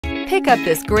Pick up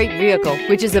this great vehicle,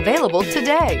 which is available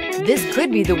today. This could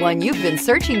be the one you've been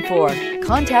searching for.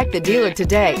 Contact the dealer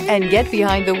today and get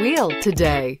behind the wheel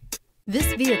today.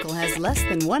 This vehicle has less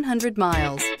than 100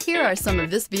 miles. Here are some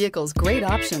of this vehicle's great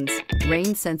options: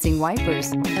 rain sensing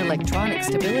wipers, electronic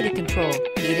stability control,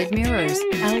 heated mirrors,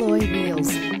 alloy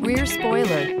wheels, rear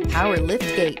spoiler, power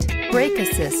liftgate, brake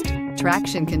assist,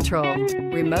 traction control,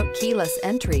 remote keyless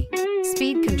entry,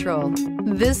 speed control.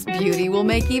 This beauty will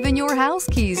make even your house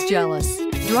keys jealous.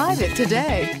 Drive it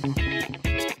today.